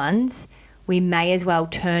 big ones, we may as well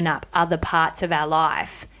turn up other parts of our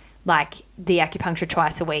life, like the acupuncture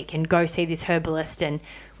twice a week, and go see this herbalist, and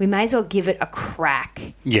we may as well give it a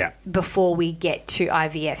crack before we get to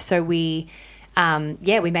IVF. So we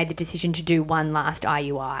made the decision to do one last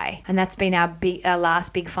IUI, and that's been our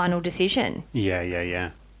last big final decision.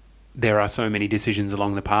 Yeah. There are so many decisions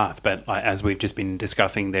along the path, but as we've just been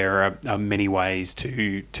discussing, there are many ways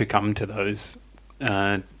to come to those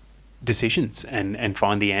decisions and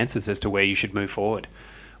find the answers as to where you should move forward,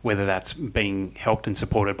 whether that's being helped and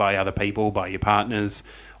supported by other people, by your partners,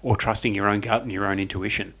 or trusting your own gut and your own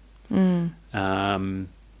intuition.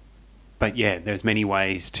 But yeah, there's many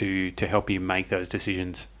ways to help you make those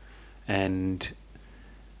decisions, and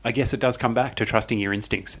I guess it does come back to trusting your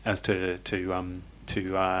instincts as to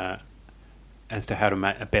how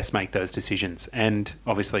to best make those decisions, and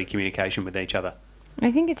obviously communication with each other.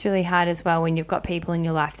 I think it's really hard as well when you've got people in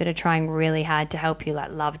your life that are trying really hard to help you,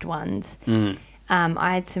 like loved ones.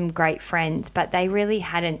 I had some great friends, but they really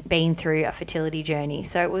hadn't been through a fertility journey.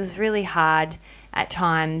 So it was really hard at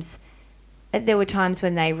times. There were times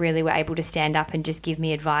when they really were able to stand up and just give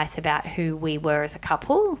me advice about who we were as a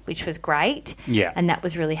couple, which was great. Yeah. And that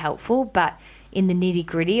was really helpful. But in the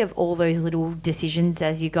nitty-gritty of all those little decisions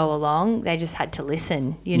as you go along, they just had to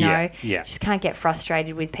listen, you know? Yeah. Just can't get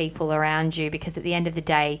frustrated with people around you, because at the end of the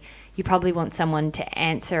day, you probably want someone to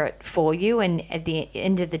answer it for you, and at the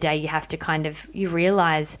end of the day, you have to you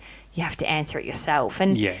realise you have to answer it yourself.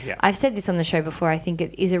 And I've said this on the show before, I think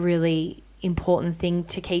it is a really important thing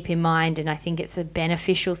to keep in mind, and I think it's a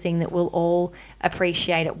beneficial thing that we'll all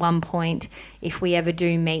appreciate at one point if we ever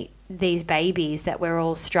do meet these babies that we're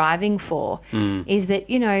all striving for, is that,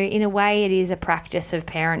 in a way it is a practice of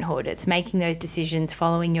parenthood. It's making those decisions,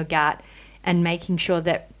 following your gut, and making sure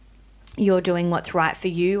that you're doing what's right for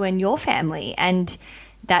you and your family. And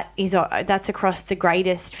that's across the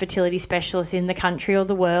greatest fertility specialists in the country or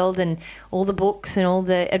the world, and all the books and all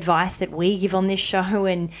the advice that we give on this show,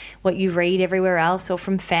 and what you read everywhere else, or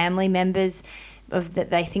from family members that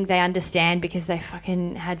they think they understand because they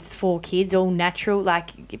fucking had 4 kids, all natural,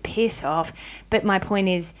 like, piss off. But my point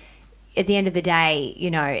is, at the end of the day,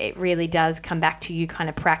 it really does come back to you kind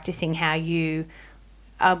of practicing how you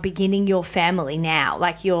are beginning your family now.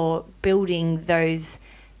 Like, you're building those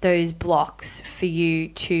blocks for you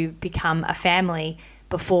to become a family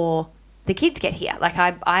before the kids get here. Like,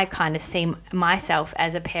 I kind of see myself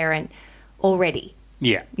as a parent already.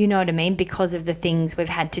 Yeah. You know what I mean? Because of the things we've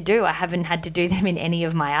had to do. I haven't had to do them in any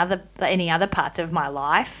other parts of my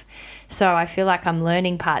life. So I feel like I'm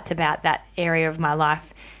learning parts about that area of my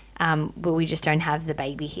life, but we just don't have the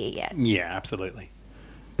baby here yet. Yeah, absolutely.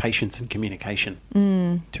 Patience and communication,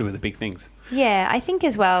 2 of the big things. Yeah, I think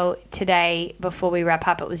as well today, before we wrap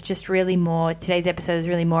up, it was just really more, today's episode is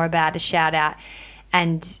really more about a shout out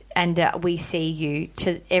and we see you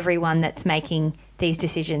to everyone that's making these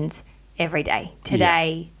decisions every day.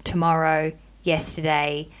 Today, tomorrow,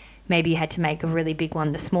 yesterday, maybe you had to make a really big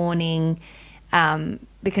one this morning,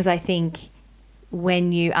 because I think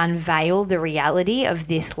when you unveil the reality of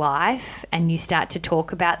this life and you start to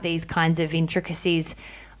talk about these kinds of intricacies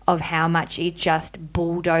of how much it just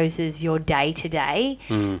bulldozes your day to day,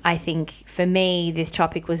 I think for me this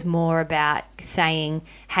topic was more about saying,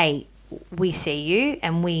 hey, we see you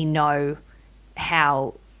and we know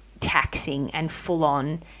how taxing and full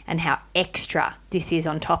on and how extra this is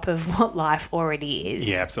on top of what life already is.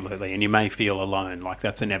 Yeah, absolutely. And you may feel alone, like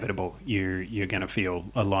that's inevitable. You're going to feel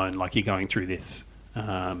alone, like you're going through this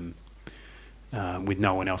with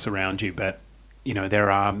no one else around you. But,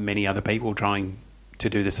 there are many other people trying to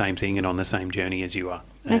do the same thing and on the same journey as you are.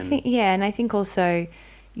 And I think also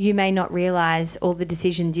you may not realise all the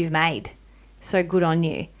decisions you've made. So good on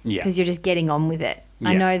you, because you're just getting on with it.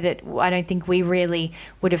 I know that I don't think we really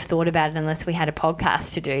would have thought about it unless we had a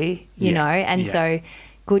podcast to do, you know, and so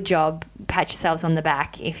good job, pat yourselves on the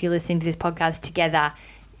back if you're listening to this podcast together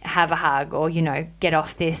have a hug or, get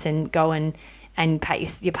off this and go and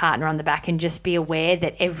pat your partner on the back, and just be aware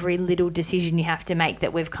that every little decision you have to make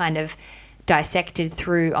that we've kind of dissected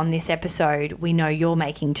through on this episode, we know you're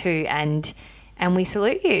making too, and we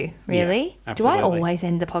salute you, really. Yeah, do I always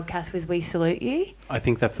end the podcast with we salute you? I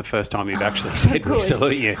think that's the first time you've actually said we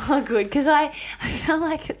salute you. Oh, good, because I feel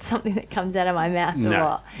like it's something that comes out of my mouth a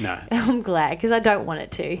lot. No. I'm glad, because I don't want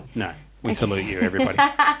it to. No. We salute you, everybody.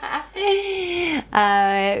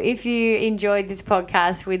 If you enjoyed this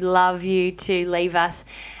podcast, we'd love you to leave us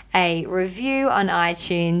a review on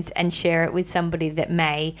iTunes and share it with somebody that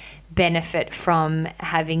may benefit from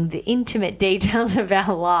having the intimate details of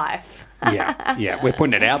our life. Yeah. We're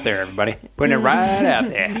putting it out there, everybody. Putting it right out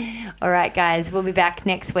there. All right, guys. We'll be back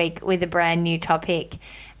next week with a brand new topic.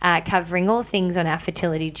 Covering all things on our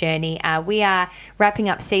fertility journey. We are wrapping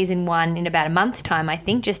up season 1 in about a month's time, I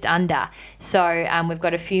think, just under. So we've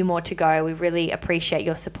got a few more to go. We really appreciate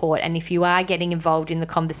your support. And if you are getting involved in the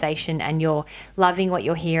conversation and you're loving what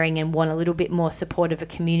you're hearing and want a little bit more support of a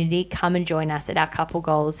community, come and join us at our Couple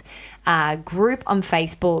Goals group on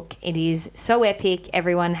Facebook. It is so epic.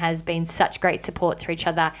 Everyone has been such great supports for each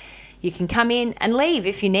other. You can come in and leave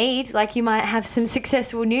if you need. Like, you might have some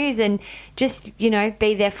successful news and just,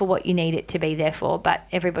 be there for what you need it to be there for. But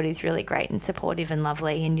everybody's really great and supportive and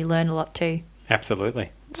lovely, and you learn a lot too. Absolutely.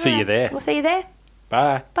 See you there. We'll see you there.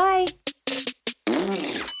 Bye. Bye.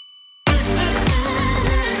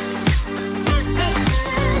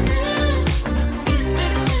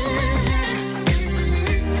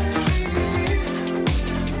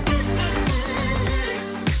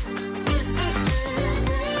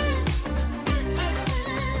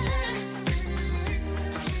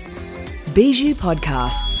 Bijou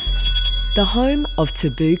Podcasts, the home of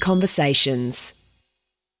taboo conversations.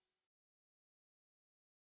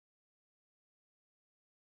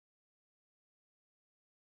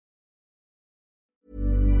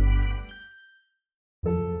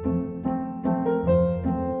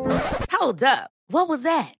 Hold up. What was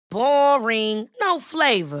that? Boring. No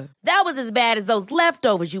flavor. That was as bad as those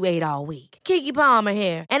leftovers you ate all week. Keke Palmer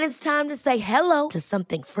here, and it's time to say hello to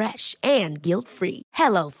something fresh and guilt-free.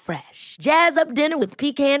 HelloFresh. Jazz up dinner with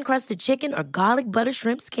pecan-crusted chicken or garlic butter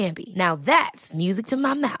shrimp scampi. Now that's music to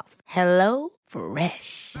my mouth.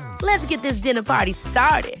 HelloFresh. Let's get this dinner party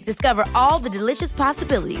started. Discover all the delicious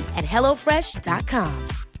possibilities at HelloFresh.com.